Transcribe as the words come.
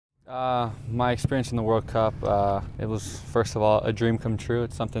My experience in the World Cup, it was first of all a dream come true.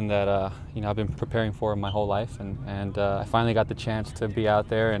 It's something that I've been preparing for my whole life, and I finally got the chance to be out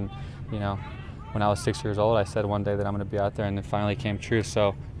there. And when I was 6 years old, I said one day that I'm going to be out there, and it finally came true.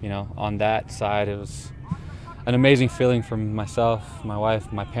 So on that side, it was an amazing feeling for myself, my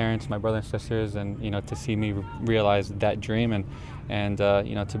wife, my parents, my brothers and sisters, and to see me realize that dream, and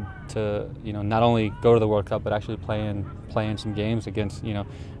to not only go to the World Cup but actually play in some games against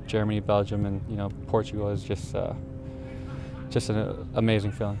Germany, Belgium, and Portugal is just an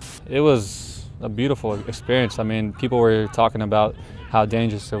amazing feeling. It was a beautiful experience. I mean, people were talking about how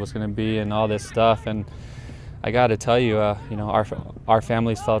dangerous it was going to be and all this stuff, and I got to tell you, our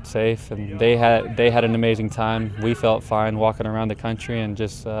families felt safe, and they had an amazing time. We felt fine walking around the country and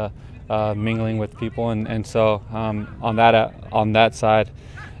just mingling with people, and so on that side,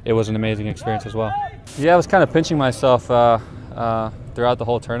 it was an amazing experience as well. Yeah, I was kind of pinching myself throughout the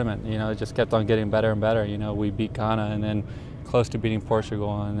whole tournament. It just kept on getting better and better. We beat Ghana, and then close to beating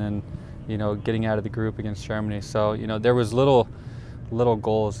Portugal, and then getting out of the group against Germany. So there was little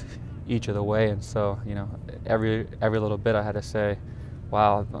goals each of the way, and so every little bit I had to say,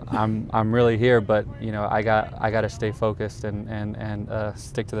 wow, I'm really here, but I got to stay focused and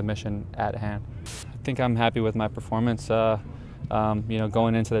stick to the mission at hand. I think I'm happy with my performance.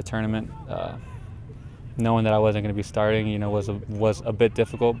 Going into the tournament, knowing that I wasn't going to be starting, was a bit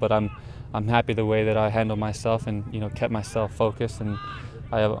difficult, but I'm happy the way that I handled myself and kept myself focused. And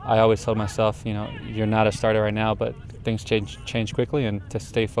I always told myself, you're not a starter right now, but things change quickly, and to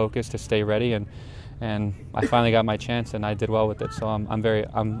stay focused, to stay ready, and I finally got my chance, and I did well with it. So I'm very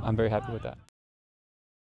happy with that.